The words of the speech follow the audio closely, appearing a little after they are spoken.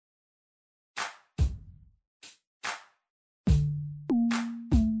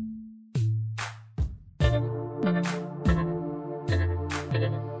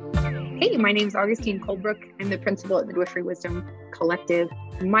my name is Augustine Colebrook. I'm the principal at Midwifery Wisdom Collective.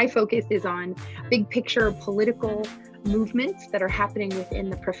 My focus is on big picture political movements that are happening within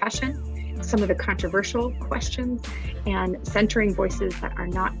the profession, some of the controversial questions, and centering voices that are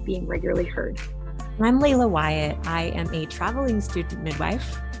not being regularly heard. I'm Layla Wyatt. I am a traveling student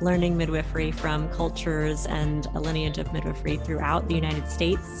midwife, learning midwifery from cultures and a lineage of midwifery throughout the United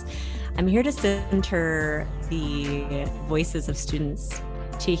States. I'm here to center the voices of students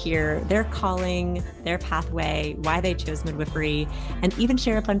to hear their calling, their pathway, why they chose midwifery, and even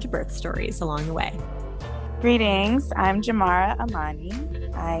share a bunch of birth stories along the way. Greetings, I'm Jamara Amani.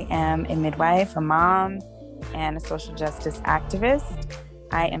 I am a midwife, a mom, and a social justice activist.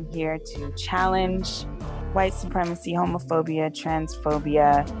 I am here to challenge white supremacy, homophobia,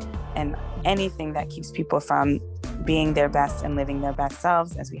 transphobia, and anything that keeps people from being their best and living their best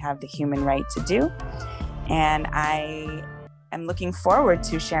selves, as we have the human right to do. And I am looking forward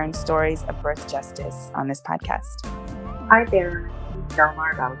to sharing stories of birth justice on this podcast. Hi there, I'm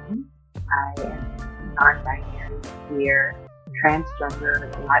Delmar Bowden. I am non-binary, queer, transgender,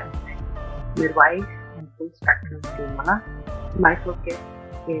 Latinx, midwife, and full-spectrum doula. My focus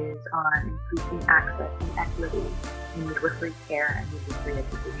is on increasing access and equity in midwifery care and midwifery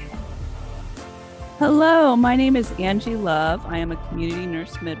education. Hello, my name is Angie Love. I am a community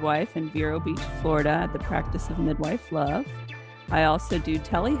nurse midwife in Vero Beach, Florida at the practice of Midwife Love. I also do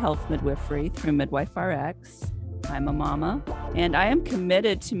telehealth midwifery through Midwife RX. I'm a mama, and I am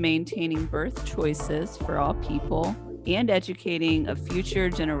committed to maintaining birth choices for all people and educating a future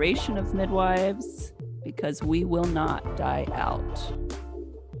generation of midwives, because we will not die out.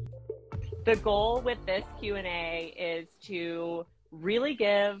 The goal with this Q&A is to really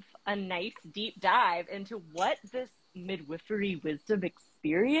give a nice deep dive into what this midwifery wisdom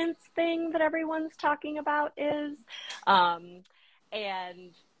experience thing that everyone's talking about is,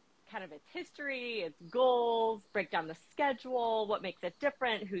 and kind of its history, its goals, break down the schedule, what makes it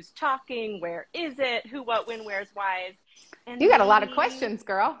different, who's talking, where is it, who, what, when, where's, why's. And you got a lot of questions,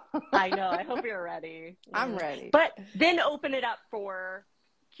 girl. I know. I hope you're ready. I'm ready. But then open it up for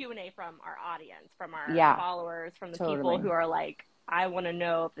Q&A from our audience, from our followers, from the people who are like, I want to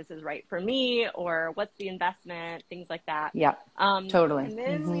know if this is right for me, or what's the investment, things like that. Yeah, totally. And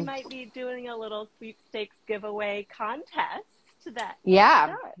then we might be doing a little sweepstakes giveaway contest that.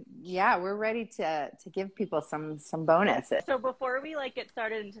 Yeah, we're ready to give people some bonuses. So before we get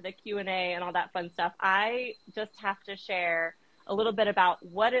started into the Q&A and all that fun stuff, I just have to share a little bit about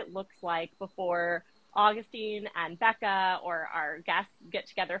what it looks like before Augustine and Becca or our guests get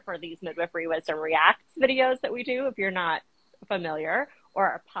together for these Midwifery Wisdom Reacts videos that we do, if you're not familiar, or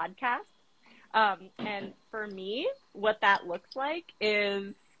our podcast. And for me, what that looks like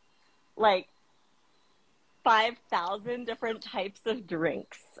is 5,000 different types of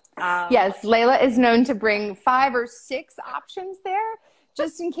drinks. Yes, Layla is known to bring 5 or 6 options there,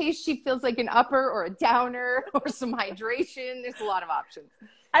 just in case she feels like an upper or a downer or some hydration. There's a lot of options.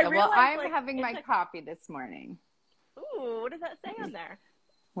 I'm having my coffee this morning. Ooh, what does that say on there?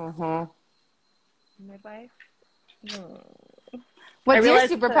 Midwife? What's your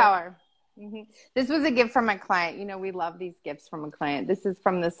superpower? This was a gift from my client. You know, we love these gifts from a client. This is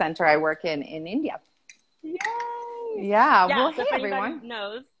from the center I work in India. Yay! Yeah. Well, so hey, everyone.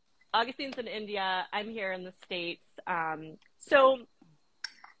 Knows, Augustine's in India. I'm here in the States. So,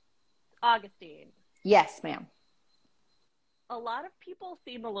 Augustine. Yes, ma'am. A lot of people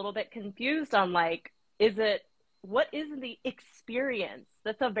seem a little bit confused on what is the experience?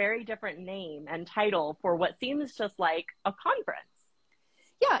 That's a very different name and title for what seems just like a conference.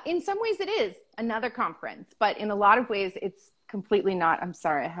 Yeah, in some ways it is another conference, but in a lot of ways it's completely not. I'm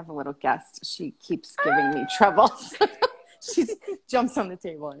sorry, I have a little guest. She keeps giving me trouble. She jumps on the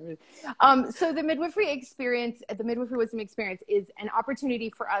table. So the midwifery experience, the midwifery wisdom experience, is an opportunity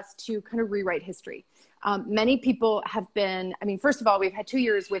for us to kind of rewrite history. Many people have been, first of all, we've had 2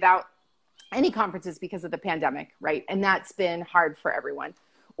 years without any conferences because of the pandemic, right? And that's been hard for everyone.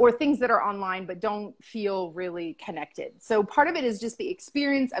 Or things that are online but don't feel really connected. So part of it is just the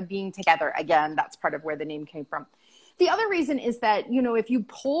experience of being together. Again, that's part of where the name came from. The other reason is that, if you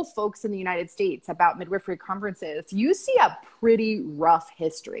poll folks in the United States about midwifery conferences, you see a pretty rough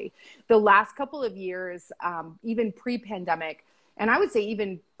history. The last couple of years, even pre-pandemic, and I would say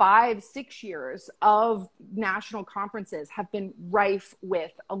even 5-6 years of national conferences have been rife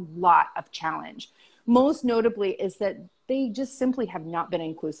with a lot of challenge. Most notably is that they just simply have not been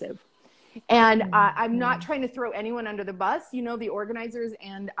inclusive. And I'm not trying to throw anyone under the bus, the organizers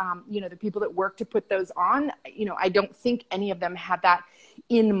and, the people that work to put those on. I don't think any of them have that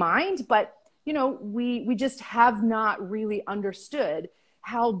in mind, but, we just have not really understood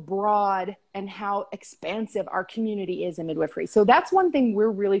how broad and how expansive our community is in midwifery. So that's one thing we're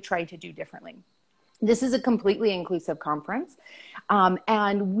really trying to do differently. This is a completely inclusive conference,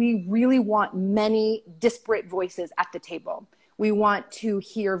 and we really want many disparate voices at the table. We want to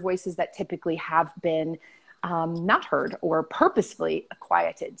hear voices that typically have been not heard or purposefully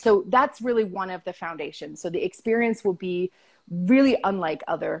quieted. So that's really one of the foundations. So the experience will be really unlike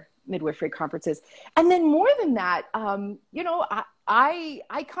other midwifery conferences. And then more than that, you know,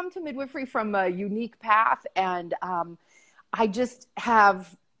 I come to midwifery from a unique path, and I just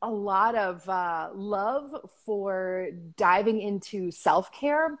have a lot of love for diving into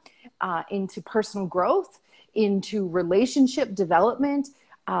self-care, into personal growth, into relationship development.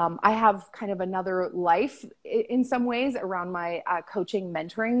 I have kind of another life in some ways around my coaching,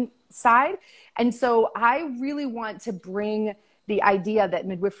 mentoring side. And so I really want to bring the idea that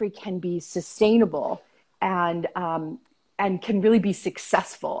midwifery can be sustainable and can really be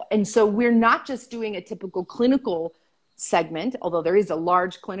successful. And so we're not just doing a typical clinical segment, although there is a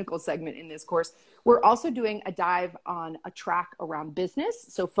large clinical segment in this course. We're also doing a dive on a track around business.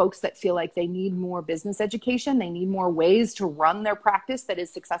 So folks that feel like they need more business education, they need more ways to run their practice that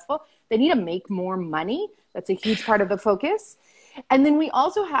is successful. They need to make more money. That's a huge part of the focus. And then we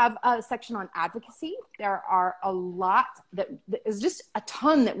also have a section on advocacy. There are a lot there's just a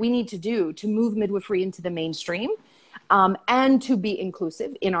ton that we need to do to move midwifery into the mainstream, and to be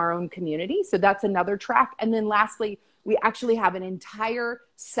inclusive in our own community. So that's another track. And then lastly, we actually have an entire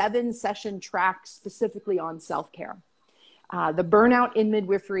 7-session track specifically on self-care. The burnout in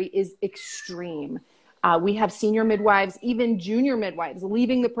midwifery is extreme. We have senior midwives, even junior midwives,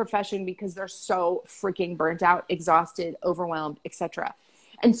 leaving the profession because they're so freaking burnt out, exhausted, overwhelmed, etc.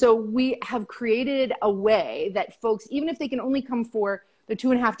 And so we have created a way that folks, even if they can only come for the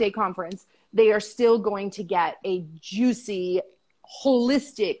 2.5-day conference, they are still going to get a juicy,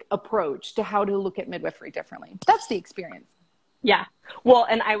 holistic approach to how to look at midwifery differently. That's the experience. Yeah. Well,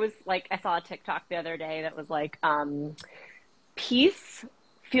 and I saw a TikTok the other day that was like, peace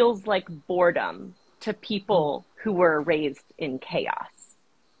feels like boredom to people who were raised in chaos.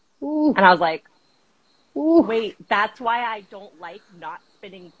 Ooh. And I was like, Ooh. wait, that's why I don't like not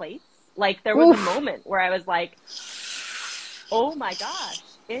spinning plates. Like there was Oof. a moment where I was like, oh my gosh,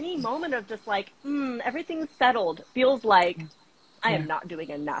 any moment of just like, everything's settled feels like I am not doing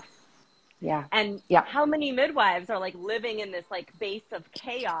enough. Yeah. And yeah. how many midwives are like living in this like base of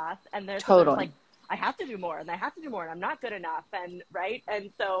chaos, and there's like, I have to do more and I have to do more and I'm not good enough. And right. And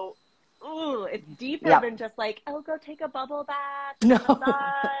so, it's deeper than just like, oh, go take a bubble bath. No,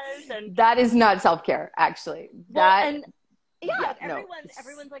 and that is not self-care actually.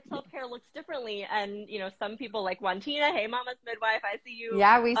 Everyone's like self-care looks differently. And, you know, some people like Wantina, hey, Mama's Midwife, I see you.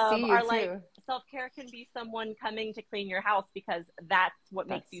 Yeah, we see you are too. Like, self-care can be someone coming to clean your house because that's what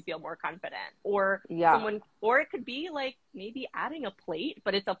makes you feel more confident. Or or it could be like maybe adding a plate,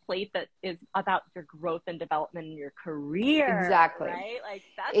 but it's a plate that is about your growth and development in your career. Exactly. Right? Like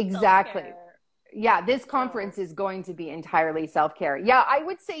that's exactly. self-care. Yeah, this conference is going to be entirely self-care. Yeah, I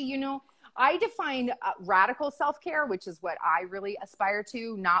would say, you know, I define radical self-care, which is what I really aspire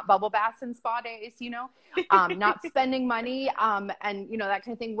to, not bubble baths and spa days, you know, not spending money, and, you know, that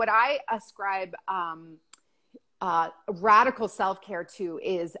kind of thing. What I ascribe radical self-care to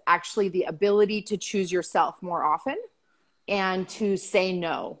is actually the ability to choose yourself more often and to say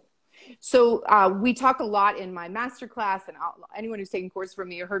no. So we talk a lot in my masterclass, and anyone who's taken course from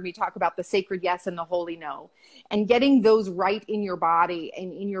me heard me talk about the sacred yes and the holy no, and getting those right in your body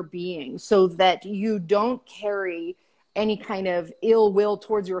and in your being so that you don't carry any kind of ill will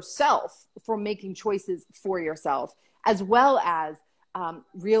towards yourself for making choices for yourself, as well as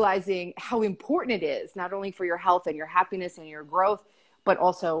realizing how important it is, not only for your health and your happiness and your growth, but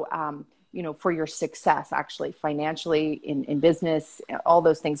also you know, for your success, actually, financially, in business, all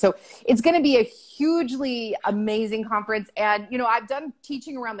those things. So it's going to be a hugely amazing conference. And, you know, I've done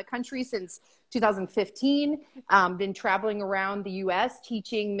teaching around the country since 2015, been traveling around the US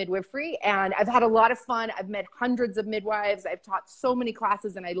teaching midwifery, and I've had a lot of fun. I've met hundreds of midwives. I've taught so many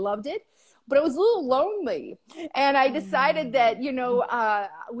classes and I loved it, but it was a little lonely. And I decided that, you know,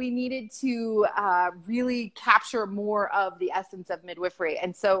 we needed to really capture more of the essence of midwifery.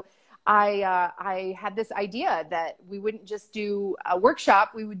 And so I had this idea that we wouldn't just do a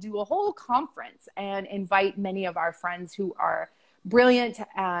workshop, we would do a whole conference and invite many of our friends who are brilliant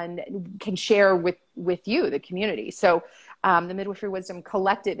and can share with you, the community. So the Midwifery Wisdom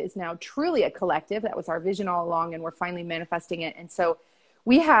Collective is now truly a collective. That was our vision all along, and we're finally manifesting it. And so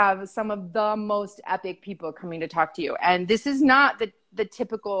we have some of the most epic people coming to talk to you. And this is not the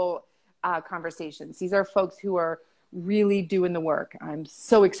typical conversations. These are folks who are really doing the work. I'm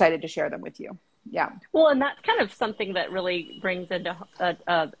so excited to share them with you. Yeah. Well, and that's kind of something that really brings into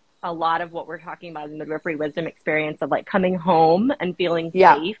a lot of what we're talking about in the midwifery wisdom experience of like coming home and feeling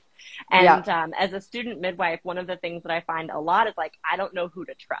safe. And as a student midwife, one of the things that I find a lot is like, I don't know who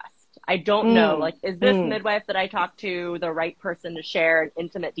to trust. I don't know, like, is this midwife that I talked to the right person to share an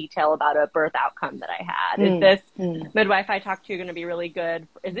intimate detail about a birth outcome that I had? Is this midwife I talked to going to be really good?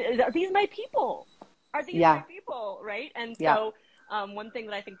 Are these my people? Are these my people? Right. And so one thing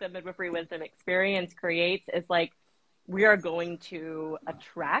that I think the midwifery wisdom experience creates is like, we are going to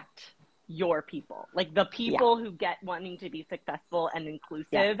attract your people, like the people who get wanting to be successful and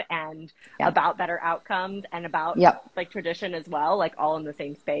inclusive and about better outcomes and about like tradition as well, like all in the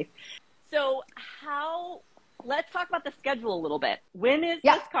same space. So let's talk about the schedule a little bit. When is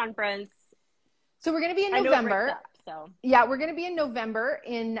this conference? So we're going to be in November. We're going to be in November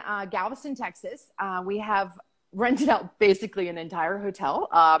in Galveston, Texas. We have rented out basically an entire hotel.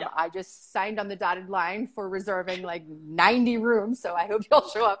 I just signed on the dotted line for reserving like 90 rooms. So I hope you'll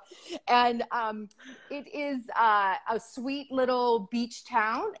show up. And it is a sweet little beach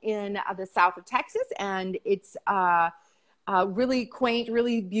town in the south of Texas. And it's really quaint,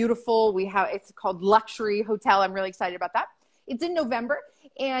 really beautiful. It's called Luxury Hotel. I'm really excited about that. It's in November.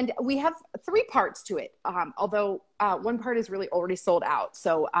 And we have 3 parts to it, although one part is really already sold out.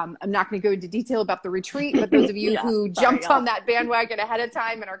 So I'm not going to go into detail about the retreat, but those of you who jumped on that bandwagon ahead of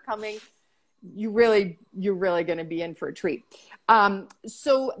time and are coming, you're really going to be in for a treat.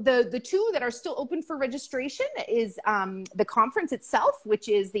 So the 2 that are still open for registration is the conference itself, which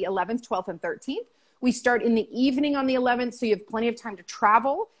is the 11th, 12th, and 13th. We start in the evening on the 11th, so you have plenty of time to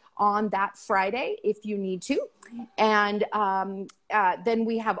travel on that Friday if you need to. And then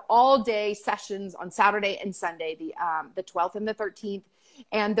we have all day sessions on Saturday and Sunday, the 12th and the 13th.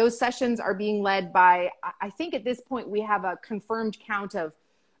 And those sessions are being led by, I think at this point we have a confirmed count of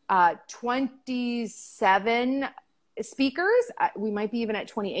 27 speakers. We might be even at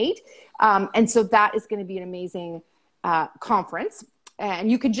 28. And so that is going to be an amazing conference. And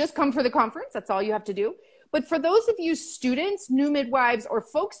you can just come for the conference. That's all you have to do. But for those of you students, new midwives, or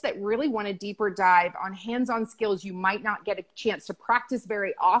folks that really want a deeper dive on hands-on skills you might not get a chance to practice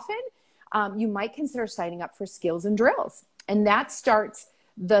very often, you might consider signing up for Skills and Drills. And that starts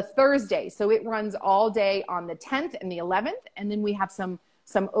the Thursday. So it runs all day on the 10th and the 11th. And then we have some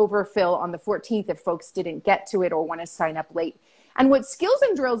overfill on the 14th if folks didn't get to it or want to sign up late. And what Skills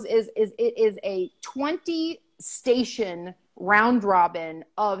and Drills is it is a 20-station round robin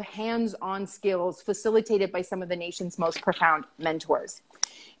of hands-on skills facilitated by some of the nation's most profound mentors.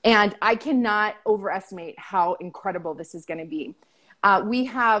 And I cannot overestimate how incredible this is going to be.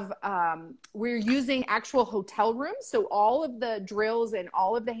 We're using actual hotel rooms. So all of the drills and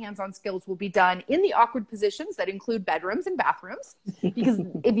all of the hands-on skills will be done in the awkward positions that include bedrooms and bathrooms. Because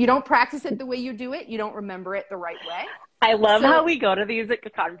if you don't practice it the way you do it, you don't remember it the right way. I love how we go to these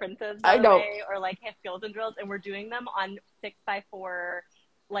conferences, I know, or like have skills and drills, and we're doing them on 6x4,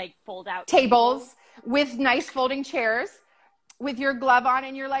 like fold out tables with nice folding chairs with your glove on,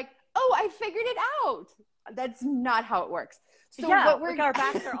 and you're like, oh, I figured it out. That's not how it works. So our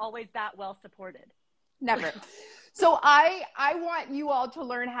backs are always that well supported. Never. So I want you all to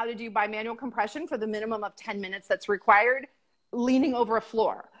learn how to do bimanual compression for the minimum of 10 minutes that's required, leaning over a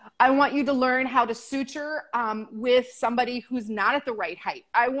floor. I want you to learn how to suture with somebody who's not at the right height.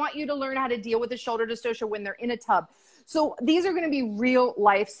 I want you to learn how to deal with a shoulder dystocia when they're in a tub. So these are going to be real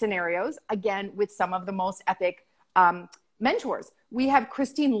life scenarios, again, with some of the most epic mentors. We have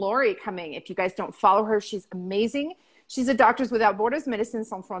Christine Laurie coming. If you guys don't follow her, she's amazing. She's a Doctors Without Borders, Médecins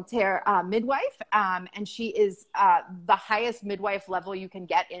Sans Frontières midwife, and she is the highest midwife level you can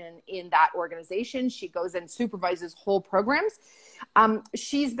get in that organization. She goes and supervises whole programs.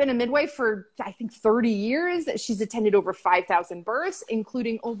 She's been a midwife for, I think, 30 years. She's attended over 5,000 births,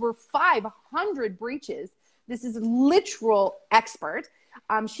 including over 500 breaches. This is a literal expert.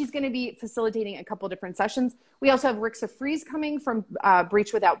 She's going to be facilitating a couple different sessions. We also have Rixa Fries coming from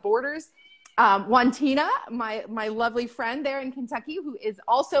Breach Without Borders. Wantina, my lovely friend there in Kentucky, who is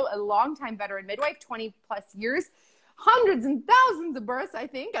also a longtime veteran midwife, 20 plus years, hundreds and thousands of births, I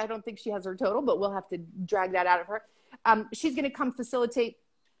think. I don't think she has her total, but we'll have to drag that out of her. She's going to come facilitate.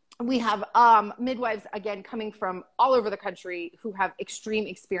 We have midwives, again, coming from all over the country who have extreme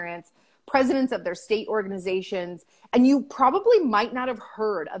experience, presidents of their state organizations, and you probably might not have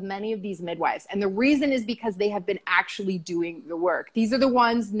heard of many of these midwives. And the reason is because they have been actually doing the work. These are the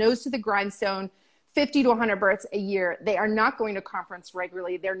ones, nose to the grindstone, 50 to 100 births a year. They are not going to conference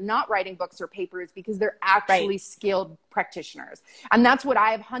regularly. They're not writing books or papers because they're actually skilled practitioners. And that's what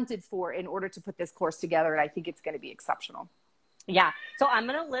I have hunted for in order to put this course together. And I think it's going to be exceptional. Yeah. So I'm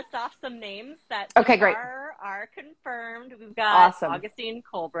going to list off some names that are confirmed. We've got Augustine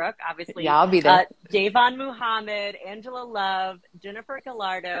Colebrook, obviously. Yeah, I'll be there. Javon Muhammad, Angela Love, Jennifer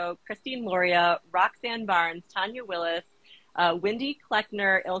Gallardo, Christine Loria, Roxanne Barnes, Tanya Willis, Wendy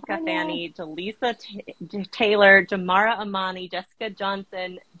Kleckner, Ilka Fanny, Delisa Taylor, Jamara Amani, Jessica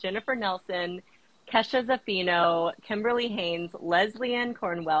Johnson, Jennifer Nelson, Kesha Zaffino, Kimberly Haynes, Leslie Ann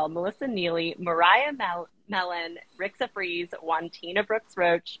Cornwell, Melissa Neely, Mariah Mellon, Rixa Fries, Wantina Brooks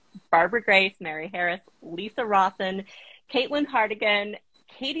Roach, Barbara Grace, Mary Harris, Lisa Rawson, Caitlin Hardigan,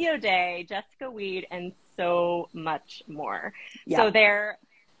 Katie O'Day, Jessica Weed, and so much more. Yeah. So they're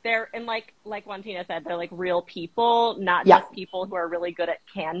and like Wantina said, they're like real people, not just people who are really good at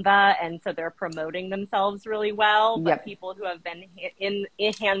Canva, and so they're promoting themselves really well, but people who have been in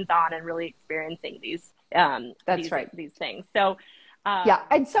hands-on and really experiencing these these things. So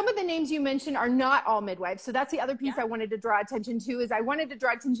and some of the names you mentioned are not all midwives. So that's the other piece I wanted to draw attention to, is I wanted to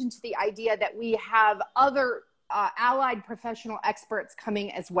draw attention to the idea that we have other allied professional experts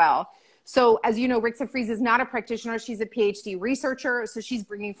coming as well. So as you know, Rixa Fries is not a practitioner. She's a PhD researcher. So she's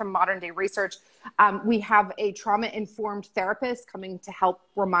bringing from modern day research. We have a trauma-informed therapist coming to help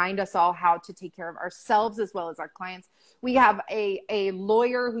remind us all how to take care of ourselves as well as our clients. We have a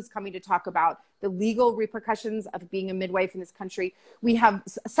lawyer who's coming to talk about the legal repercussions of being a midwife in this country. We have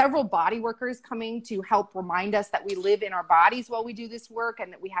several body workers coming to help remind us that we live in our bodies while we do this work,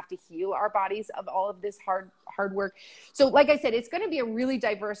 and that we have to heal our bodies of all of this hard work. So like I said, it's going to be a really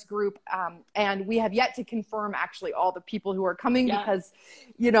diverse group. And we have yet to confirm actually all the people who are coming because,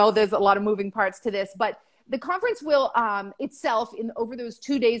 you know, there's a lot of moving parts to this. But the conference will itself, over those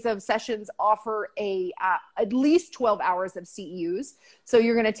 2 days of sessions, offer at least 12 hours of CEUs. So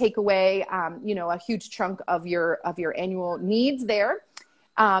you're going to take away, a huge chunk of your annual needs there.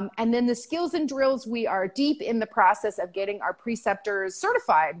 And then the skills and drills, we are deep in the process of getting our preceptors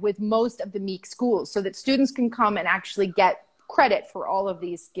certified with most of the MEEK schools so that students can come and actually get credit for all of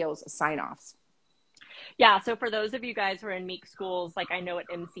these skills sign-offs. Yeah, so for those of you guys who are in MEEK schools, like I know at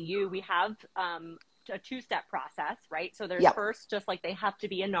MCU, we have a two-step process, right? So there's first, just like they have to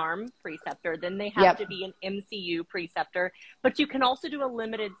be a NARM preceptor, then they have to be an MCU preceptor, but you can also do a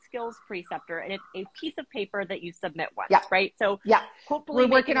limited skills preceptor, and it's a piece of paper that you submit once, right? So hopefully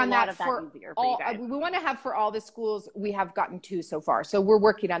we're working on that easier for you guys. We want to have for all the schools. We have gotten 2 so far, so we're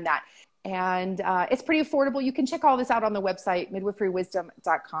working on that. And it's pretty affordable. You can check all this out on the website,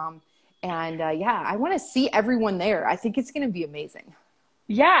 midwiferywisdom.com. And I want to see everyone there. I think it's going to be amazing.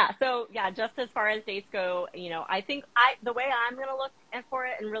 Yeah. So just as far as dates go, I think the way I'm going to look for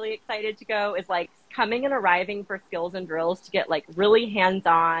it and really excited to go is like coming and arriving for skills and drills to get like really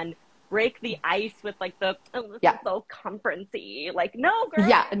hands-on, break the ice with like this is so conference-y. Like, no, girl.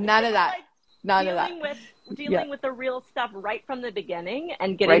 Yeah. None of that. Like, dealing with the real stuff right from the beginning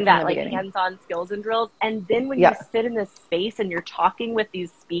and getting that like hands-on skills and drills. And then when you sit in this space and you're talking with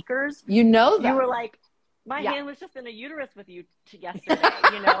these speakers, you were like, my hand was just in a uterus with you yesterday,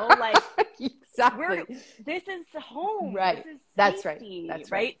 like exactly. This is home. Right. This is That's safety, right.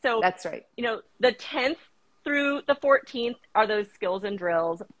 right. So that's right. The 10th through the 14th are those skills and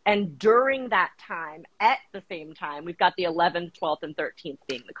drills. And during that time, at the same time, we've got the 11th, 12th, and 13th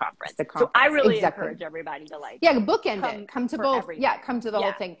being the conference. So I really encourage everybody to bookend it. Come to both. Everything. Come to the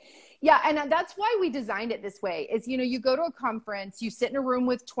whole thing. Yeah, and that's why we designed it this way is, you go to a conference, you sit in a room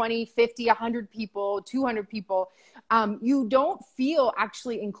with 20, 50, 100 people, 200 people. You don't feel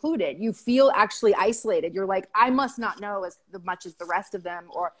actually included. You feel actually isolated. You're like, I must not know as much as the rest of them,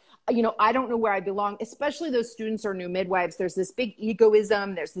 or, I don't know where I belong, especially those students or new midwives. There's this big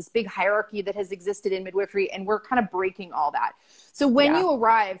egoism. There's this big hierarchy that has existed in midwifery, and we're kind of breaking all that. So when you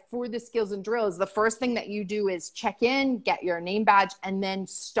arrive for the skills and drills, the first thing that you do is check in, get your name badge, and then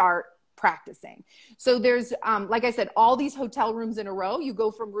start practicing. So there's, like I said, all these hotel rooms in a row. You go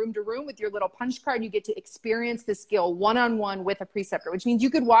from room to room with your little punch card. You get to experience the skill one-on-one with a preceptor, which means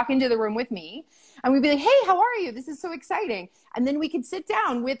you could walk into the room with me and we'd be like, hey, how are you? This is so exciting. And then we could sit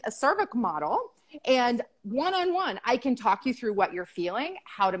down with a cervic model, and one-on-one, I can talk you through what you're feeling,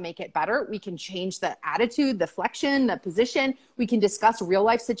 how to make it better. We can change the attitude, the flexion, the position. We can discuss real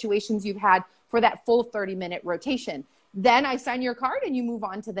life situations you've had for that full 30-minute rotation. Then I sign your card and you move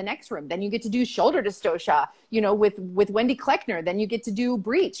on to the next room. Then you get to do shoulder dystocia, with Wendy Kleckner. Then you get to do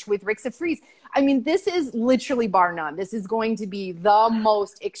breech with Rixa Fries. I mean, this is literally bar none. This is going to be the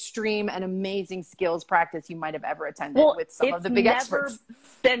most extreme and amazing skills practice you might have ever attended with some of the big experts.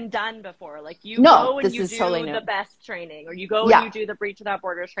 It's never been done before. Like you go and you do totally the best training, or you go and you do the Breach Without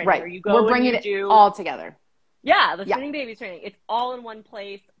Borders training, or you go and you do all together. Yeah, the Spinning Babies training. It's all in one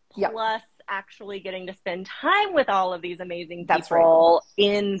place, plus actually getting to spend time with all of these amazing people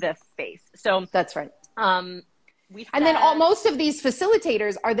in this space. So that's right. And then most of these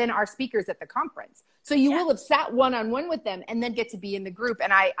facilitators are then our speakers at the conference. So you will have sat one-on-one with them and then get to be in the group.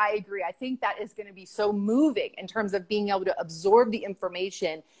 And I agree. I think that is going to be so moving in terms of being able to absorb the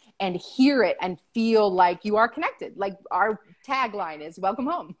information and hear it and feel like you are connected. Like our tagline is welcome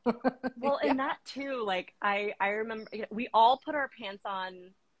home. Well, and that too, like I remember we all put our pants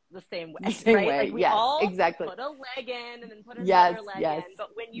on the same way, right? Like we all put a leg in and then put another leg in.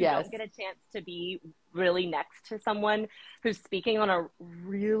 But when you don't get a chance to be really next to someone who's speaking on a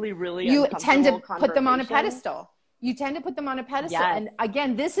really, really you tend to put them on a pedestal. You tend to put them on a pedestal. And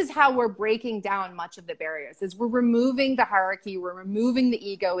again, this is how we're breaking down much of the barriers is we're removing the hierarchy. We're removing the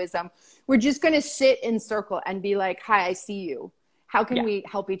egoism. We're just going to sit in circle and be like, hi, I see you. How can we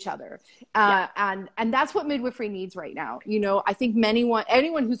help each other? And that's what midwifery needs right now. I think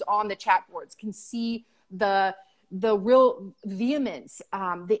anyone who's on the chat boards can see the real vehemence,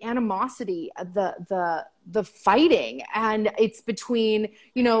 the animosity, the fighting, and it's between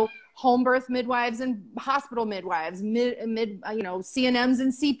home birth midwives and hospital midwives, CNMs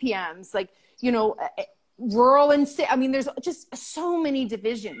and CPMs, rural and there's just so many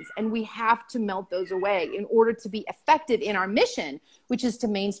divisions, and we have to melt those away in order to be effective in our mission, which is to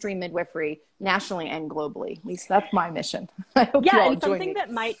mainstream midwifery nationally and globally. At least that's my mission. I hope you all and join something me.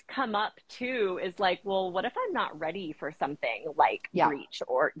 that might come up too is like, well, what if I'm not ready for something like breech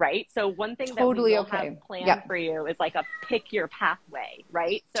or right? So one thing that we will have planned for you is like a pick your pathway,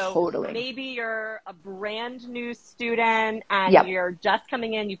 right? So maybe you're a brand new student and you're just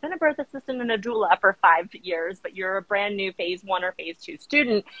coming in. You've been a birth assistant and a doula for 5 years, but you're a brand new phase 1 or phase 2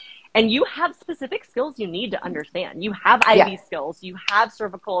 student. And you have specific skills you need to understand. You have IV skills. You have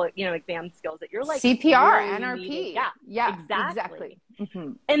cervical, exam skills that you're like CPR, really NRP. Exactly.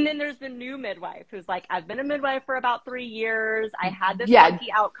 Mm-hmm. And then there's the new midwife who's like, I've been a midwife for about 3 years. I had this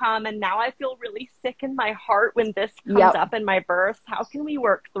lucky outcome, and now I feel really sick in my heart when this comes up in my birth. How can we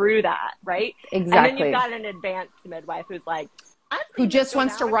work through that, right? Exactly. And then you've got an advanced midwife who's like, who just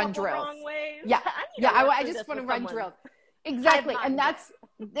wants to run drills. I just want to run drills. Exactly. And that's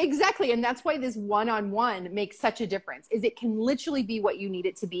why this one-on-one makes such a difference, is it can literally be what you need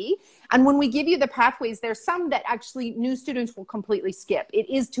it to be. And when we give you the pathways, there's some that actually new students will completely skip. It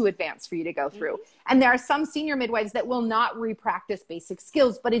is too advanced for you to go through. And there are some senior midwives that will not re-practice basic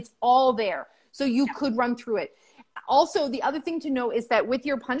skills, but it's all there. So you could run through it. Also, the other thing to know is that with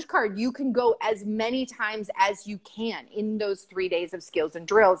your punch card, you can go as many times as you can in those 3 days of skills and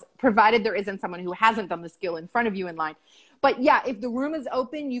drills, provided there isn't someone who hasn't done the skill in front of you in line. But if the room is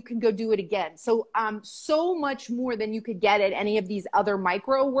open, you can go do it again. So, so much more than you could get at any of these other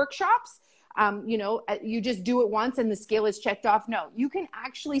micro workshops. You just do it once and the skill is checked off. No, you can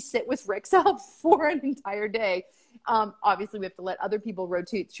actually sit with Rixa for an entire day. Obviously, we have to let other people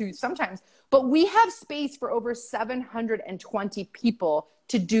rotate through sometimes, but we have space for over 720 people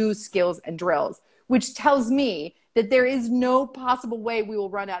to do skills and drills, which tells me that there is no possible way we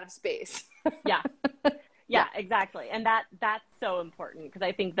will run out of space. Yeah, exactly. And that's so important, because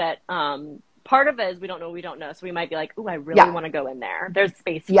I think that part of it is we don't know. So we might be like, oh, I really want to go in there. There's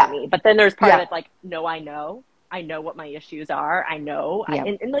space for me. But then there's part of it like, no, I know what my issues are. I know.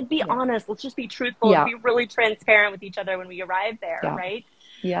 And like, be honest. Let's just be truthful and be really transparent with each other when we arrive there, right?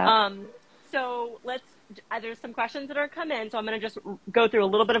 Yeah. So there's some questions that are come in. So I'm going to just go through a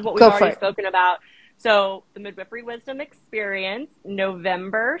little bit of what we've already spoken about. So the Midwifery Wisdom Experience,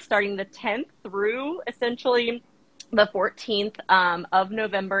 November, starting the 10th through essentially the 14th of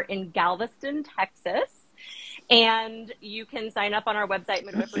November in Galveston, Texas. And you can sign up on our website,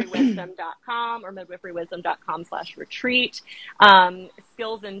 midwiferywisdom.com or midwiferywisdom.com/retreat.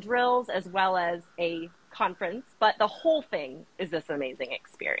 Skills and drills, as well as a conference. But the whole thing is this amazing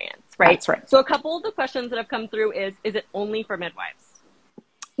experience, right? That's right. So a couple of the questions that have come through is it only for midwives?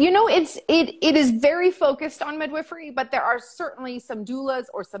 It is very focused on midwifery, but there are certainly some doulas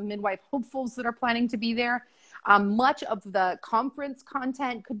or some midwife hopefuls that are planning to be there. Much of the conference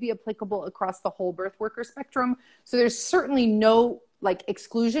content could be applicable across the whole birth worker spectrum. So there's certainly no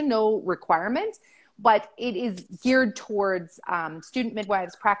exclusion, no requirement. but it is geared towards student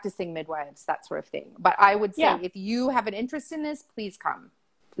midwives, practicing midwives, that sort of thing. But I would say if you have an interest in this, please come.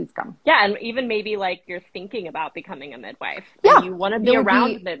 Please come. Yeah, and even maybe like you're thinking about becoming a midwife. Yeah. And you want to be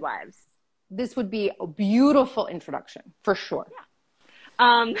around midwives. This would be a beautiful introduction, for sure.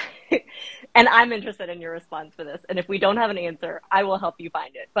 Yeah. And I'm interested in your response for this. And if we don't have an answer, I will help you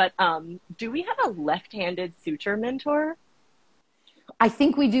find it. But do we have a left-handed suture mentor? I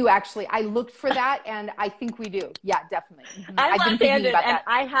think we do, actually. I looked for that, and I think we do. Yeah, definitely. Mm-hmm. I'm left-handed, and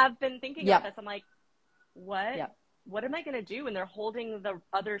I have been thinking about this. I'm like, what? Yep. What am I going to do when they're holding the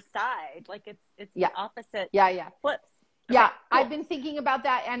other side? Like, it's the opposite flips. Okay, yeah, cool. I've been thinking about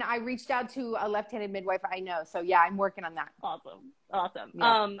that, and I reached out to a left-handed midwife I know. So yeah, I'm working on that. Awesome.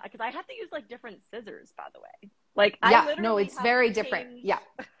 Yeah. Because I have to use like different scissors, by the way. Like, it's very different. Yeah,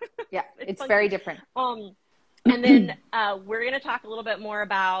 it's very different. And then we're going to talk a little bit more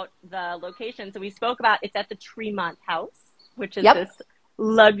about the location. So we spoke about it's at the Tremont House, which is this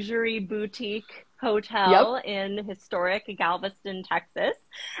luxury boutique hotel in historic Galveston, Texas.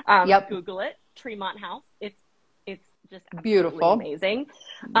 Google it, Tremont House. It's just beautiful, amazing.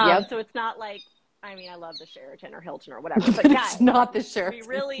 So it's not like, I mean, I love the Sheraton or Hilton or whatever, but it's not the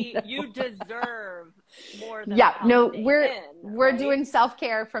Sheraton. You deserve more than we're doing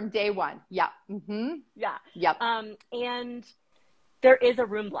self-care from day one. Yeah. Mm-hmm. Yeah. Yep. And there is a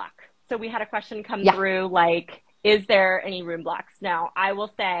room block. So we had a question come through, like, is there any room blocks? Now, I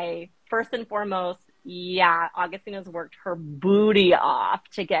will say, first and foremost, Augustina's worked her booty off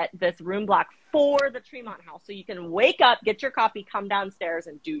to get this room block for the Tremont House. So you can wake up, get your coffee, come downstairs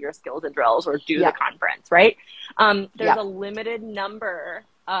and do your skills and drills or do the conference, right? There's a limited number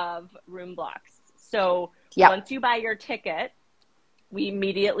of room blocks. So once you buy your ticket, we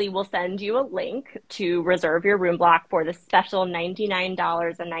immediately will send you a link to reserve your room block for the special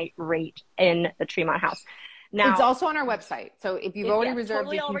 $99 a night rate in the Tremont House. Now, it's also on our website. So if you've already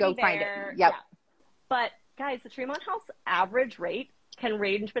reserved, you can go find it. Yep. But guys, the Tremont House average rate can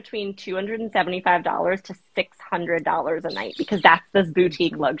range between $275 to $600 a night, because that's this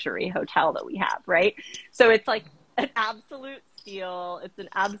boutique luxury hotel that we have, right? So it's like an absolute steal. It's an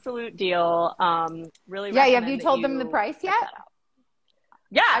absolute deal. Really. Yeah. Have you told them the price yet?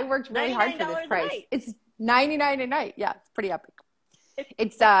 Yeah. I worked really hard for this price. It's $99 a night. Yeah. It's pretty epic.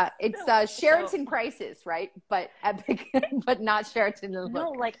 It's Sheraton prices, right? But epic, but not Sheraton. No,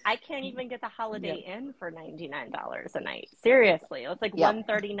 like I can't even get the Holiday Inn for $99 a night. Seriously, it's like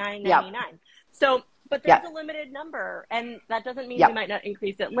 $139.99. So, but there's a limited number, and that doesn't mean we might not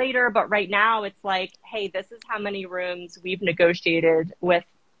increase it later. But right now, it's like, hey, this is how many rooms we've negotiated with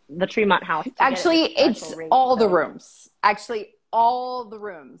the Tremont House. Actually, it's all the rooms. Actually, all the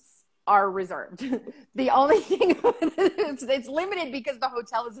rooms are reserved. The only thing it's limited because the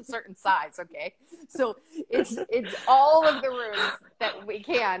hotel is a certain size. Okay, so it's all of the rooms that we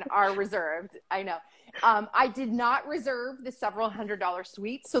can are reserved. I know. I did not reserve the several $100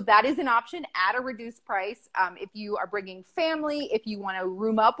 suite, so that is an option at a reduced price. If you are bringing family, if you want to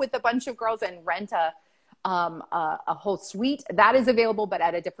room up with a bunch of girls and rent a whole suite, that is available, but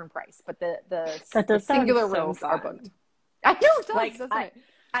at a different price. But the singular rooms are booked. I know it does, doesn't it?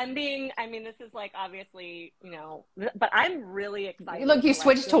 I mean, this is like, obviously, you know, but I'm really excited. Look, you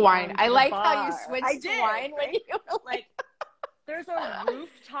switched to wine. I like how you switched to wine. When you like, there's a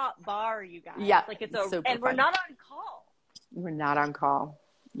rooftop bar, you guys. Yeah. Like and we're not on call. We're not on call.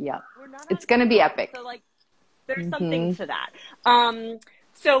 Yeah. It's going to be epic. So like, there's something to that.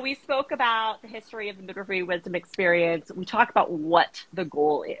 So we spoke about the history of the Midwifery Wisdom Experience. We talk about what the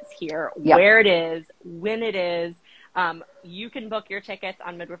goal is here, where it is, when it is. You can book your tickets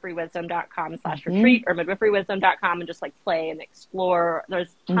on midwiferywisdom.com/retreat or midwiferywisdom.com and just like play and explore.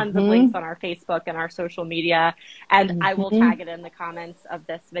 There's tons of links on our Facebook and our social media, and I will tag it in the comments of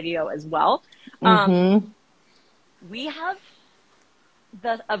this video as well. We have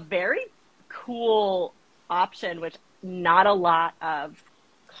a very cool option, which not a lot of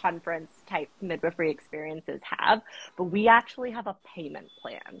conference type midwifery experiences have, but we actually have a payment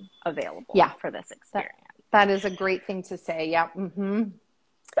plan available for this experience. That is a great thing to say. Yeah.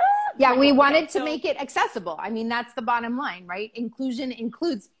 Yeah. We wanted to make it accessible. I mean, that's the bottom line, right? Inclusion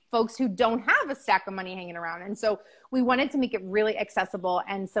includes folks who don't have a stack of money hanging around. And so we wanted to make it really accessible.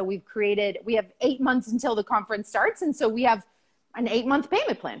 And so we have 8 months until the conference starts. And so we have an 8-month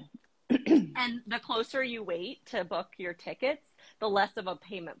payment plan. And the closer you wait to book your tickets, the less of a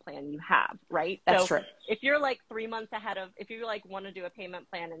payment plan you have, right? That's true. If you're like 3 months ahead of, if you like want to do a payment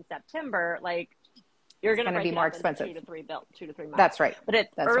plan in September, like, you're going to be more expensive. 2 to 3 months. That's right. But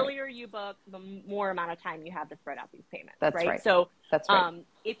the earlier you book, the more amount of time you have to spread out these payments. That's right. right. So that's right.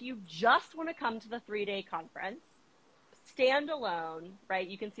 if you just want to come to the 3-day conference, standalone, right?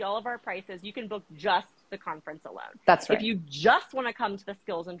 You can see all of our prices. You can book just the conference alone. That's right. If you just want to come to the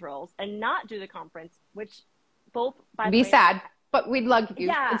skills and drills and not do the conference, which both, by the Be way, sad, but we'd love you.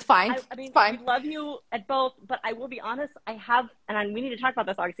 Yeah, it's fine. I mean, it's fine. we love you at both, but I will be honest, we need to talk about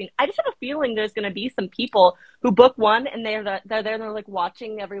this, Augustine. I just have a feeling there's going to be some people who book one and they're there and they're like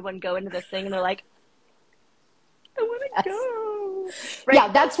watching everyone go into this thing and they're like, I want to go. Right?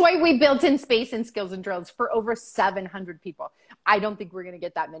 Yeah, that's why we built in space and skills and drills for over 700 people. I don't think we're going to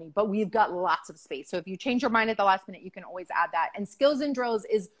get that many, but we've got lots of space. So if you change your mind at the last minute, you can always add that. And skills and drills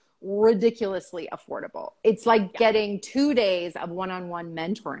is ridiculously affordable. It's like getting 2 days of one-on-one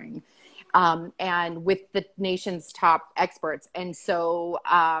mentoring and with the nation's top experts. And so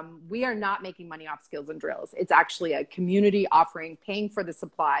we are not making money off skills and drills. It's actually a community offering, paying for the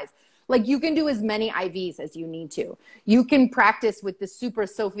supplies. Like you can do as many IVs as you need to. You can practice with the super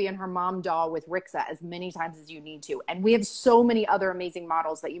Sophie and her mom doll with Rixa as many times as you need to. And we have so many other amazing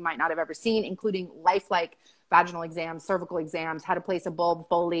models that you might not have ever seen, including lifelike vaginal exams, cervical exams, how to place a bulb,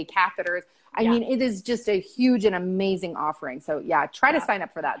 Foley, catheters. I mean, it is just a huge and amazing offering. So try to sign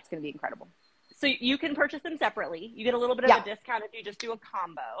up for that. It's going to be incredible. So you can purchase them separately. You get a little bit of a discount if you just do a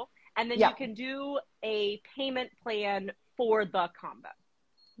combo. And then you can do a payment plan for the combo.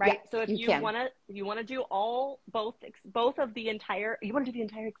 Right. So if you want to do both of the entire, you want to do the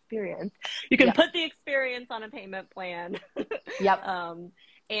entire experience, you can put the experience on a payment plan.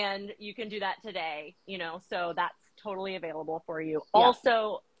 And you can do that today, so that's totally available for you.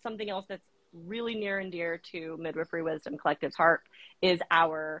 Also, something else that's really near and dear to Midwifery Wisdom Collective's heart is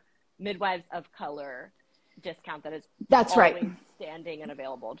our Midwives of Color discount that is always standing and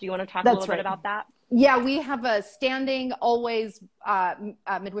available. Do you want to talk a little bit about that? Yeah, we have a standing always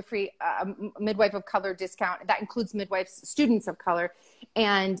midwifery midwife of color discount that includes midwives, students of color,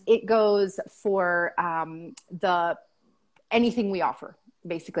 and it goes for anything we offer.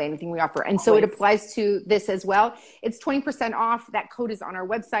 Basically anything we offer. And so it applies to this as well. It's 20% off. That code is on our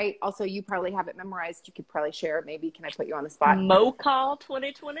website. Also, you probably have it memorized. You could probably share it. Maybe. Can I put you on the spot? MoCall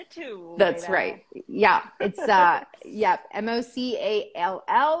 2022. That's right. Yeah. It's, MOCALL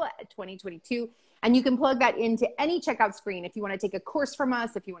 2022. And you can plug that into any checkout screen if you want to take a course from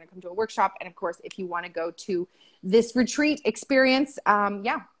us, if you want to come to a workshop, and of course, if you want to go to this retreat experience,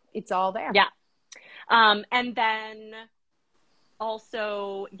 it's all there. Yeah. And then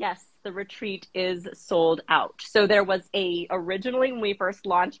also, yes, the retreat is sold out. So there was originally when we first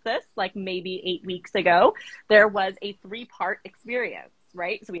launched this, like maybe 8 weeks ago, there was a 3-part experience,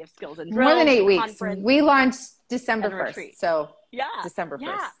 right? So we have skills and drills. More than 8 weeks. We launched December 1st. Retreat. So December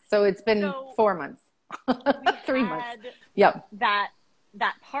 1st. So it's been 4 months, 3 months. Yep. That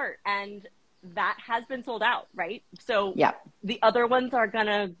part. And that has been sold out, right? So the other ones are going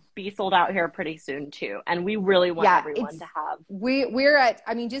to be sold out here pretty soon too. And we really want everyone to have. We're at,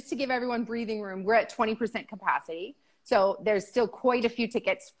 just to give everyone breathing room, we're at 20% capacity. So there's still quite a few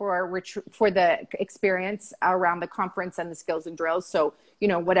tickets for the experience around the conference and the skills and drills. So,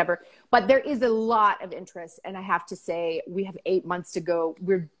 whatever. But there is a lot of interest. And I have to say, we have 8 months to go.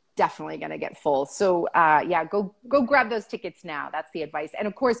 We're definitely going to get full. So go grab those tickets now. That's the advice. And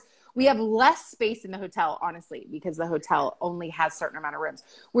of course, we have less space in the hotel, honestly, because the hotel only has a certain amount of rooms.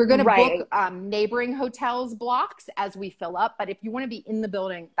 We're going to book neighboring hotels blocks as we fill up. But if you want to be in the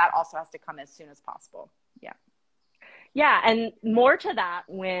building, that also has to come as soon as possible. Yeah. Yeah. And more to that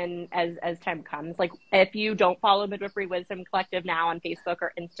as time comes, like if you don't follow Midwifery Wisdom Collective now on Facebook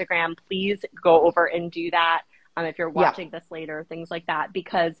or Instagram, please go over and do that. If you're watching this later, things like that,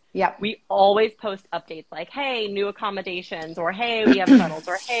 because we always post updates like, hey, new accommodations, or hey, we have shuttles,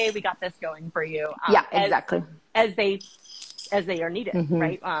 or hey, we got this going for you. Exactly. As they are needed,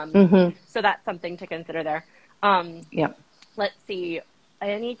 right? So that's something to consider there. Let's see.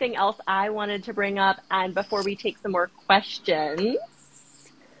 Anything else I wanted to bring up? And before we take some more questions.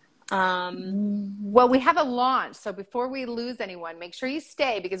 Well, we have a launch. So before we lose anyone, make sure you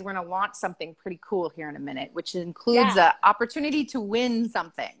stay because we're going to launch something pretty cool here in a minute, which includes an opportunity to win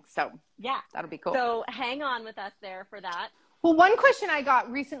something. So that'll be cool. So hang on with us there for that. Well, one question I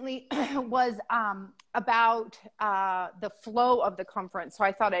got recently was about the flow of the conference. So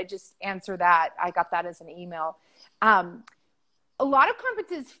I thought I'd just answer that. I got that as an email. A lot of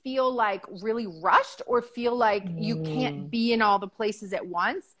conferences feel like really rushed or feel like you can't be in all the places at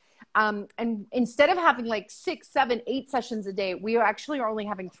once. And instead of having like 6, 7, 8 sessions a day, we actually are only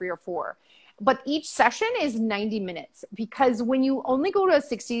having 3 or 4. But each session is 90 minutes because when you only go to a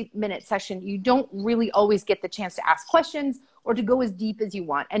 60-minute session, you don't really always get the chance to ask questions or to go as deep as you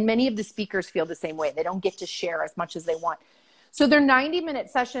want. And many of the speakers feel the same way. They don't get to share as much as they want. So they're 90-minute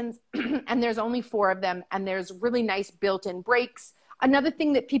sessions and there's only 4 of them, and there's really nice built-in breaks. Another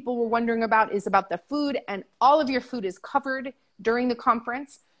thing that people were wondering about is about the food, and all of your food is covered during the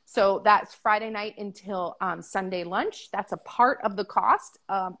conference. So that's Friday night until Sunday lunch. That's a part of the cost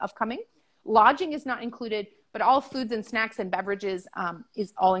of coming. Lodging is not included, but all foods and snacks and beverages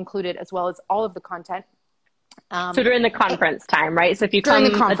is all included, as well as all of the content. So during the conference time, right? So if you come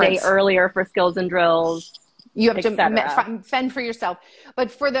a day earlier for skills and drills, you have to fend for yourself.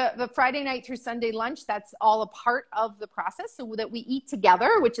 But for the Friday night through Sunday lunch, that's all a part of the process, so that we eat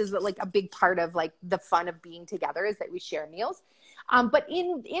together, which is like a big part of like the fun of being together, is that we share meals. But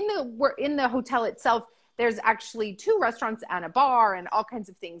in the hotel itself, there's actually 2 restaurants and a bar and all kinds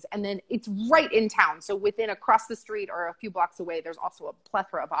of things. And then it's right in town. So across the street or a few blocks away, there's also a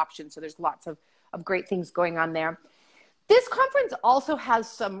plethora of options. So there's lots of great things going on there. This conference also has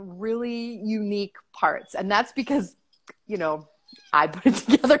some really unique parts, and that's because, I put it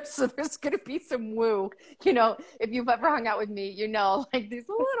together. So there's going to be some woo, if you've ever hung out with me, like there's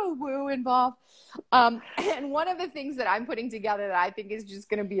a little woo involved. And one of the things that I'm putting together that I think is just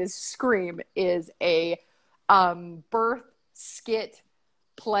going to be a scream is a birth skit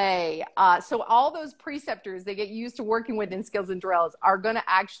play. So all those preceptors they get used to working with in skills and drills are going to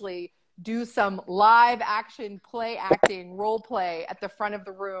actually do some live action play acting, role play at the front of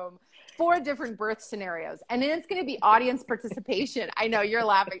the room for different birth scenarios. And then it's going to be audience participation. I know you're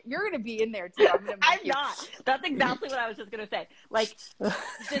laughing. You're going to be in there too. I'm not. That's exactly what I was just going to say. Like the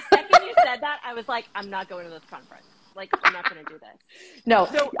second you said that, I was like, I'm not going to this conference. Like, I'm not going to do this. No,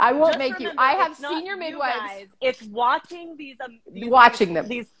 so I won't make you. I have senior midwives. Guys, it's watching watching them.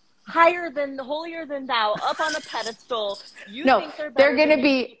 These holier than thou up on a pedestal. They're going to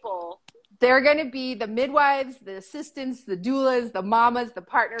be people. They're going to be the midwives, the assistants, the doulas, the mamas, the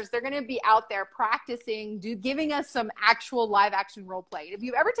partners. They're going to be out there practicing, giving us some actual live action role play. If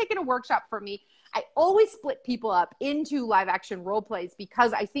you've ever taken a workshop from me, I always split people up into live action role plays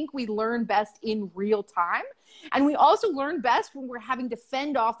because I think we learn best in real time. And we also learn best when we're having to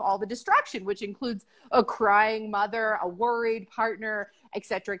fend off all the distraction, which includes a crying mother, a worried partner, et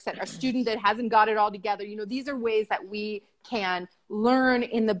cetera, a student that hasn't got it all together. These are ways that we can learn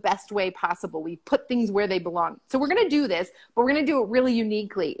in the best way possible. We put things where they belong. So we're going to do this, but we're going to do it really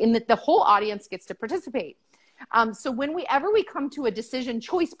uniquely in that the whole audience gets to participate. So whenever we come to a decision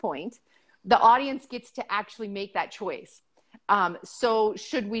choice point, the audience gets to actually make that choice. So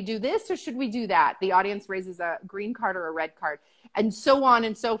should we do this or should we do that? The audience raises a green card or a red card, and so on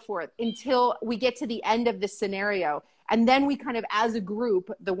and so forth until we get to the end of the scenario. And then we kind of, as a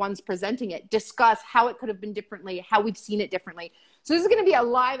group, the ones presenting it, discuss how it could have been differently, how we've seen it differently. So this is going to be a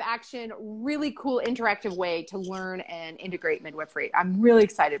live action, really cool, interactive way to learn and integrate midwifery. I'm really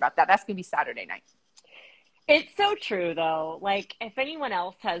excited about that. That's going to be Saturday night. It's so true, though. Like, if anyone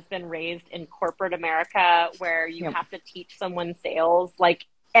else has been raised in corporate America where you have to teach someone sales, like,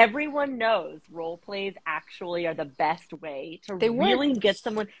 everyone knows role plays actually are the best way to really get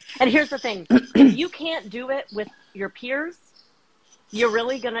someone. And here's the thing. If you can't do it with your peers, you're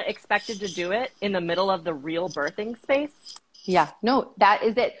really going to expect it to do it in the middle of the real birthing space. Yeah, no, that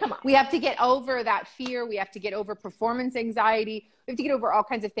is it. Come on. We have to get over that fear. We have to get over performance anxiety. We have to get over all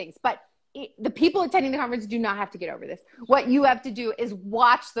kinds of things. But the people attending the conference do not have to get over this. What you have to do is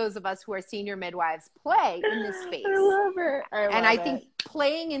watch those of us who are senior midwives play in this space. I love it. I think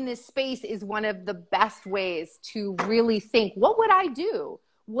playing in this space is one of the best ways to really think, what would I do?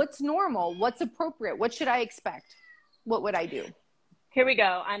 What's normal? What's appropriate? What should I expect? What would I do? Here we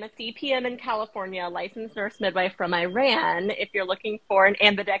go. I'm a CPM in California, licensed nurse midwife from Iran. If you're looking for an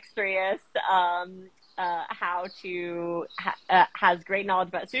ambidextrous, has great knowledge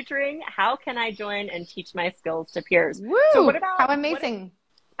about suturing, how can I join and teach my skills to peers? Woo! So what about, how amazing.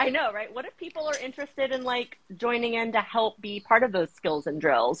 I know, right? What if people are interested in like joining in to help be part of those skills and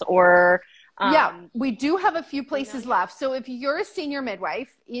drills or we do have a few places left. So if you're a senior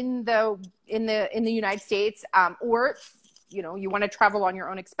midwife in the United States, or you want to travel on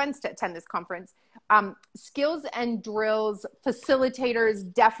your own expense to attend this conference, skills and drills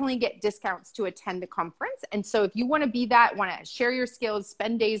facilitators definitely get discounts to attend the conference. And so if you want to be that, want to share your skills,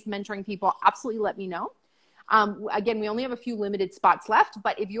 spend days mentoring people, absolutely let me know. Again, we only have a few limited spots left,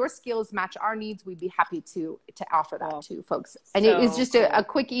 but if your skills match our needs, we'd be happy to offer that to folks. And it is just a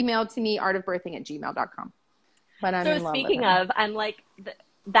quick email to me, artofbirthing@gmail.com. But I'm in love with speaking of, I'm like,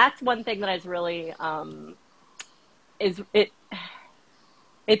 that's one thing that is really, it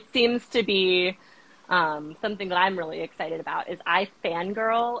seems to be something that I'm really excited about is I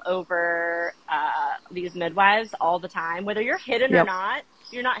fangirl over these midwives all the time. Whether you're hidden or not,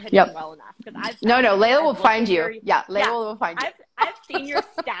 you're not hidden well enough. Because No, Layla will find you. Layla will find you. I've seen your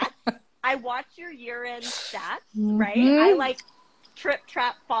stats. I watch your year-end stats, right? I like trip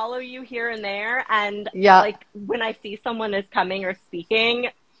trap follow you here and there, and like when I see someone is coming or speaking,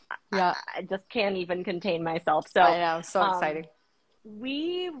 I just can't even contain myself. So I know, so exciting.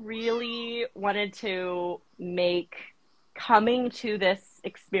 We really wanted to make coming to this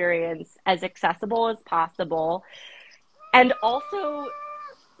experience as accessible as possible, and also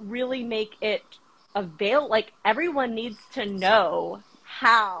really make it available. Like, everyone needs to know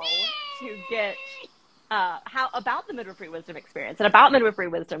how to get how about the Midwifery Wisdom experience and about Midwifery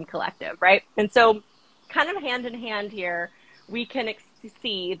Wisdom Collective, right? And so kind of hand in hand here, we can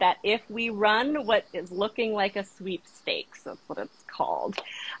see that if we run what is looking like a sweepstakes, that's what it's called,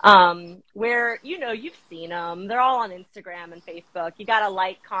 where, you've seen them. They're all on Instagram and Facebook. You got to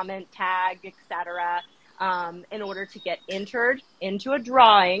like, comment, tag, etc., in order to get entered into a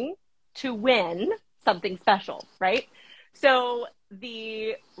drawing to win something special, right? So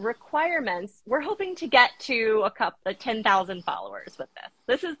the requirements, we're hoping to get to 10,000 followers with this.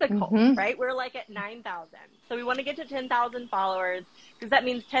 This is the goal, right? We're like at 9,000. So we want to get to 10,000 followers, because that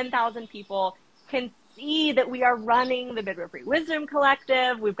means 10,000 people can see that we are running the Midwifery Wisdom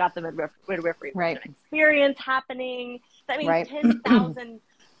Collective. We've got the Midwifery Wisdom experience happening. That means 10,000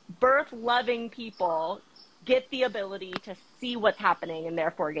 birth-loving people get the ability to see what's happening and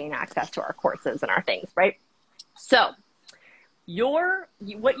therefore gain access to our courses and our things, right? So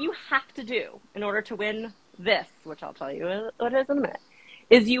what you have to do in order to win this, which I'll tell you what it is in a minute,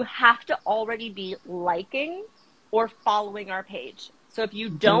 is you have to already be liking or following our page. So if you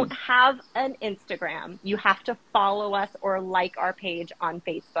don't have an Instagram, you have to follow us or like our page on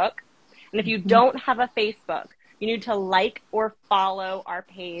Facebook. And if you don't have a Facebook, you need to like or follow our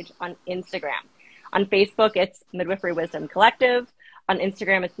page on Instagram. On Facebook, it's Midwifery Wisdom Collective. On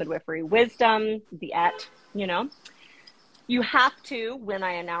Instagram, it's Midwifery Wisdom, You have to, when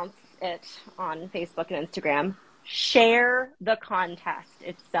I announce it on Facebook and Instagram, share the contest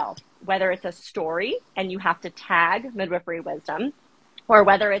itself, whether it's a story and you have to tag Midwifery Wisdom, or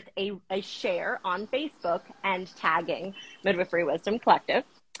whether it's a share on Facebook and tagging Midwifery Wisdom Collective.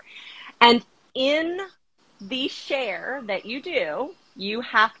 And in the share that you do, you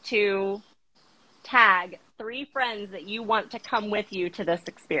have to tag 3 friends that you want to come with you to this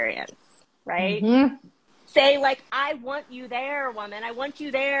experience, right? Say, like, I want you there, woman. I want you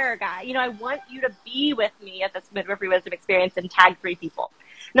there, guy. I want you to be with me at this Midwifery Wisdom experience, and tag 3 people.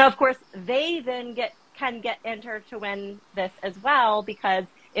 Now, of course, they then can get entered to win this as well, because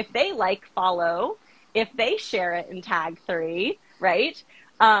if they follow, if they share it and tag 3, right,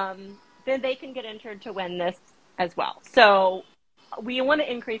 then they can get entered to win this as well. So we want to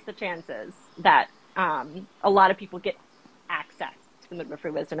increase the chances that a lot of people get access to the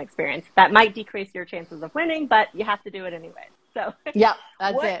Midwifery Wisdom experience. That might decrease your chances of winning, but you have to do it anyway. So yeah,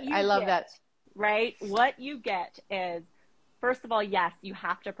 that's it. I love that. Right? What you get is, first of all, yes, you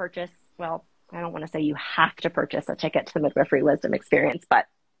have to purchase, well, I don't want to say you have to purchase a ticket to the Midwifery Wisdom experience, but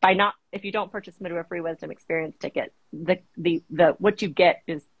if you don't purchase Midwifery Wisdom experience ticket, the what you get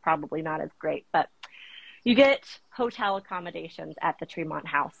is probably not as great, but you get hotel accommodations at the Tremont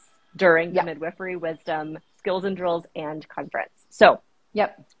House during the Midwifery Wisdom Skills and Drills and Conference. So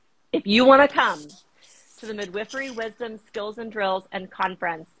if you want to come to the Midwifery Wisdom Skills and Drills and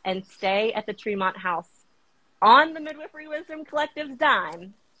Conference and stay at the Tremont House on the Midwifery Wisdom Collective's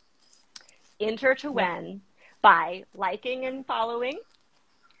dime, enter to win by liking and following,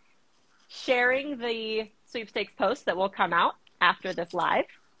 sharing the sweepstakes post that will come out after this live,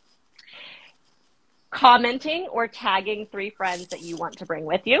 commenting or tagging 3 friends that you want to bring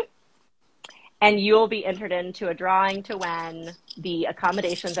with you, and you will be entered into a drawing to win the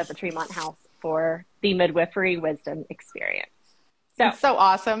accommodations at the Tremont House for the Midwifery Wisdom experience. So it's so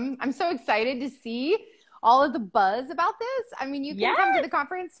awesome. I'm so excited to see all of the buzz about this. I mean, you can come to the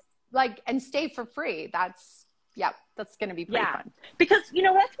conference and stay for free. That's going to be pretty fun. Because,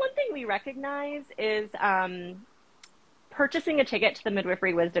 that's one thing we recognize is purchasing a ticket to the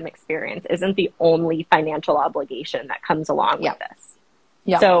Midwifery Wisdom experience isn't the only financial obligation that comes along with this.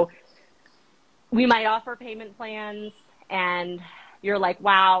 Yeah. So we might offer payment plans, and you're like,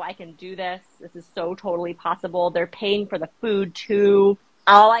 wow, I can do this. This is so totally possible. They're paying for the food too.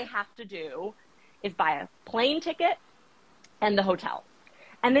 All I have to do is buy a plane ticket and the hotel.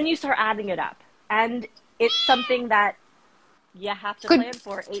 And then you start adding it up. And it's something that you have to plan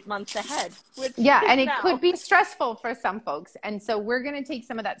for 8 months ahead. Which and it could be stressful for some folks. And so we're going to take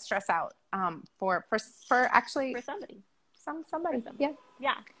some of that stress out for somebody. Somebody.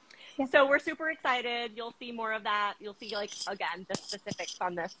 Yeah. So we're super excited. You'll see more of that. You'll see, like, again, the specifics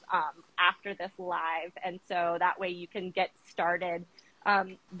on this after this live. And so that way you can get started.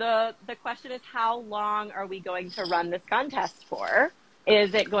 The question is, how long are we going to run this contest for?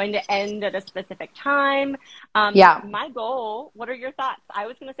 Is it going to end at a specific time? My goal, what are your thoughts? I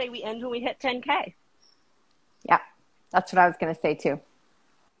was going to say we end when we hit 10K. Yeah, that's what I was going to say too.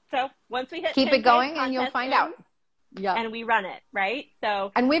 So once we hit keep 10K, it going and you'll find out. Yeah. And we run it, right?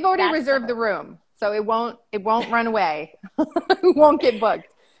 So, and we've already reserved the room, so it won't run away. It won't get booked.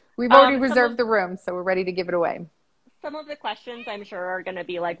 We've already reserved the room, so we're ready to give it away. Some of the questions I'm sure are going to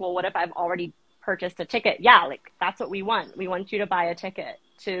be like, well, what if I've already purchased a ticket? Yeah, like that's what we want. We want you to buy a ticket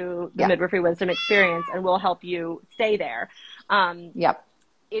to the Midwifery Wisdom experience, and we'll help you stay there.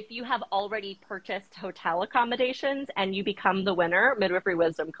 If you have already purchased hotel accommodations and you become the winner, Midwifery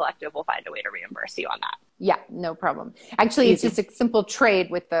Wisdom Collective will find a way to reimburse you on that. Yeah, no problem. Actually, it's just a simple trade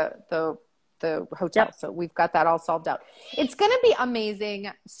with the hotel. So we've got that all solved out. It's going to be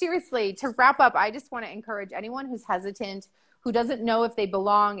amazing. Seriously, to wrap up, I just want to encourage anyone who's hesitant, who doesn't know if they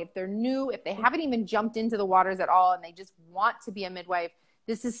belong, if they're new, if they haven't even jumped into the waters at all, and they just want to be a midwife,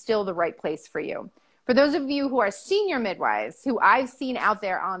 this is still the right place for you. For those of you who are senior midwives, who I've seen out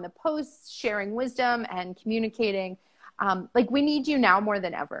there on the posts sharing wisdom and communicating, we need you now more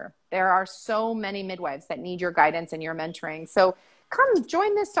than ever. There are so many midwives that need your guidance and your mentoring. So come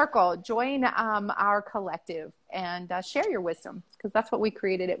join this circle, join our collective, and share your wisdom, because that's what we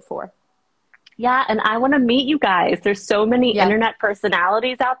created it for. Yeah, and I want to meet you guys. There's so many internet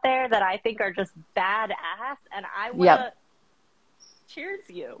personalities out there that I think are just badass, and I want to cheers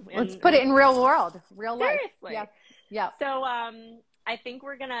you. Let's put it in real world, real life. Seriously. Yeah. So I think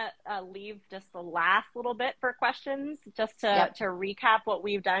we're going to leave just the last little bit for questions. Just to recap what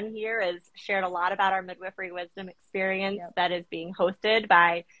we've done here is shared a lot about our Midwifery Wisdom experience that is being hosted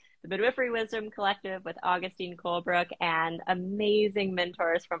by the Midwifery Wisdom Collective with Augustine Colebrook and amazing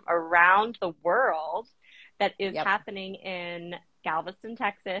mentors from around the world that is happening in Galveston,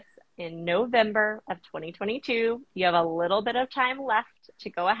 Texas in November of 2022. You have a little bit of time left to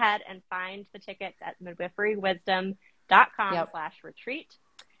go ahead and find the tickets at midwiferywwisdom.com/retreat.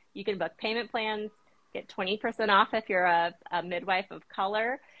 You can book payment plans, get 20% off if you're a midwife of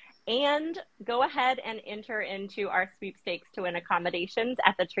color, and go ahead and enter into our sweepstakes to win accommodations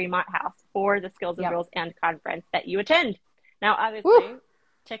at the Tremont House for the Skills and Rules and conference that you attend. Now, obviously,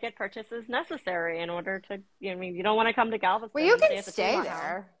 ticket purchase is necessary in order to, you don't want to come to Galveston. Well, you can stay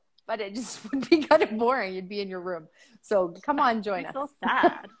there, but it just would be kind of boring. You'd be in your room. So come on, join us. So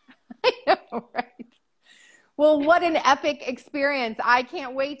sad. I know, right? Well, what an epic experience. I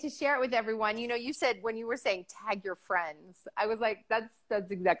can't wait to share it with everyone. You said when you were saying tag your friends, I was like,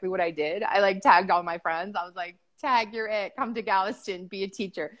 that's exactly what I did. I tagged all my friends. I was like, tag, you're it. Come to Galveston, be a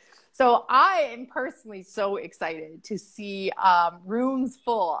teacher. So I am personally so excited to see rooms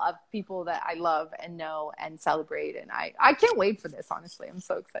full of people that I love and know and celebrate. And I can't wait for this, honestly. I'm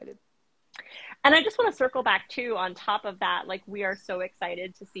so excited. And I just want to circle back too, on top of that, we are so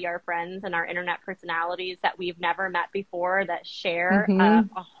excited to see our friends and our internet personalities that we've never met before that share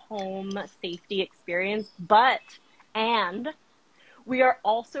a home safety experience. And we are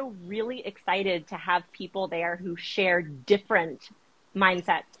also really excited to have people there who share different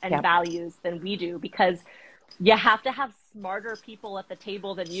mindsets and values than we do, because you have to have smarter people at the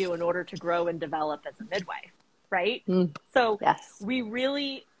table than you in order to grow and develop as a midwife, right? So we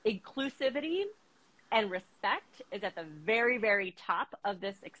really, inclusivity and respect is at the very, very top of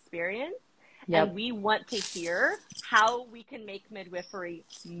this experience. And we want to hear how we can make midwifery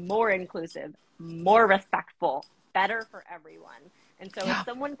more inclusive, more respectful, better for everyone. And so if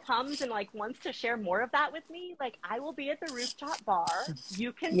someone comes and wants to share more of that with me, I will be at the rooftop bar.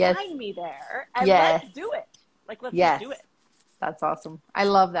 You can find me there, and let's do it. Let's just do it. That's awesome. I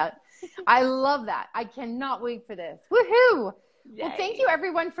love that. I love that. I cannot wait for this. Woohoo! Yay. Well, thank you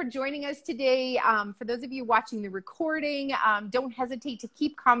everyone for joining us today. For those of you watching the recording, don't hesitate to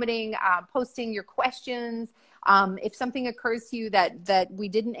keep commenting, posting your questions. If something occurs to you that we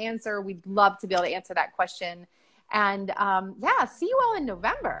didn't answer, we'd love to be able to answer that question. And see you all in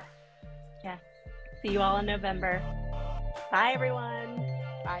November. Yes. See you all in November. Bye, everyone.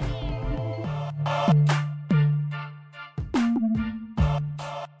 Bye.